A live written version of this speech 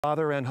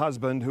Father and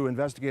husband, who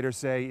investigators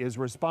say is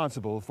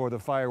responsible for the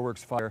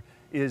fireworks fire,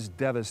 is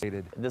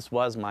devastated. This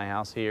was my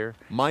house here.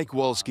 Mike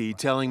Wolski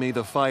telling me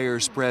the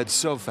fire spread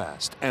so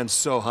fast and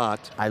so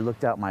hot, I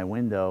looked out my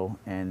window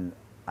and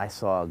I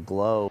saw a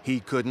glow. he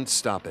couldn't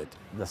stop it.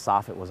 The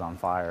soffit was on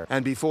fire.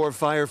 And before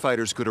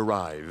firefighters could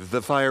arrive,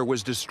 the fire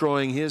was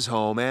destroying his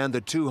home and the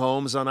two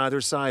homes on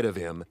either side of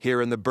him here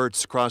in the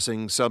Burts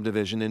Crossing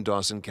subdivision in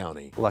Dawson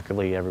County.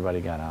 Luckily, everybody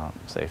got out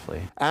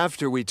safely.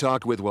 After we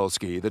talked with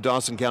Wolski, the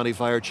Dawson County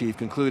fire chief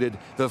concluded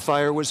the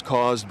fire was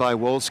caused by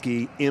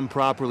Wolski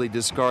improperly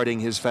discarding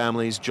his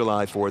family's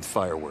July 4th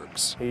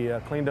fireworks. He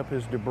cleaned up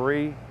his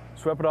debris,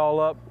 swept it all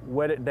up,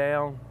 wet it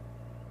down,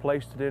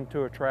 placed it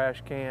into a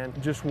trash can.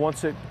 Just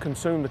once it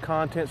consumed the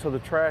contents of the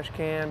trash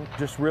can,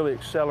 just really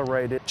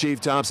accelerated. Chief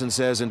Thompson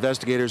says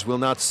investigators will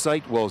not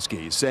cite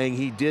Wolski, saying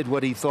he did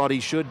what he thought he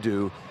should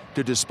do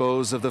to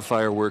dispose of the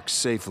fireworks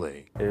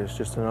safely. It's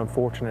just an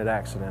unfortunate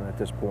accident at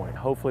this point.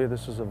 Hopefully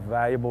this is a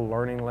valuable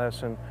learning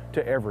lesson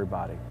to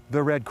everybody.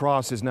 The Red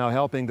Cross is now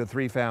helping the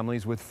three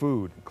families with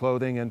food,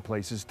 clothing, and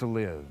places to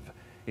live.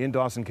 In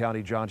Dawson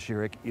County, John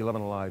Sherrick,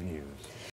 11 Alive News.